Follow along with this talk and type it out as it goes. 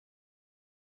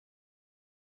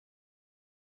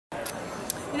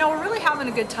know, we're really having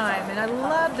a good time, and I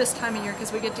love this time of year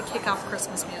because we get to kick off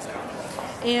Christmas music.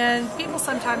 And people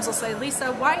sometimes will say,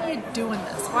 Lisa, why are you doing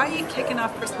this? Why are you kicking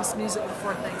off Christmas music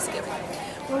before Thanksgiving?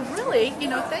 Well, really, you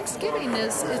know, Thanksgiving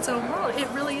is its own world. It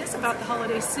really is about the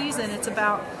holiday season. It's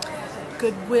about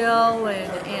goodwill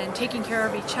and taking care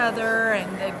of each other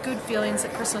and the good feelings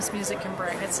that Christmas music can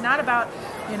bring. It's not about,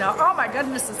 you know, oh my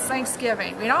goodness, it's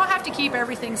Thanksgiving. We don't have to keep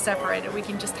everything separated. We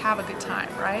can just have a good time,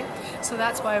 right? So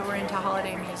that's why we're into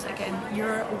holiday music, and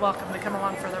you're welcome to come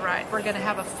along for the ride. We're going to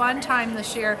have a fun time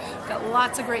this year. We've got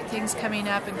lots of great things coming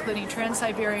up, including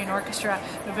Trans-Siberian Orchestra,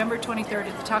 November 23rd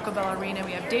at the Taco Bell Arena.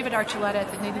 We have David Archuleta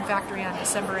at the Knitting Factory on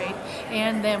December 8th,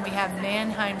 and then we have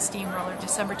Mannheim Steamroller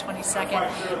December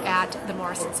 22nd at the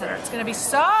Morrison Center. It's going to be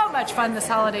so much fun this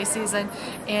holiday season,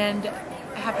 and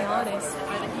happy holidays.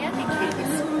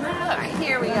 Look,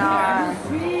 here we are.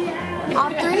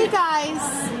 On three, guys.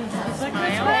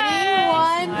 Ready?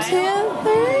 1, 2,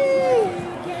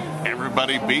 3.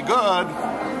 Everybody be good.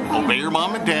 Obey your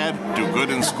mom and dad. Do good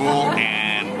in school,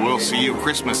 and we'll see you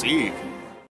Christmas Eve.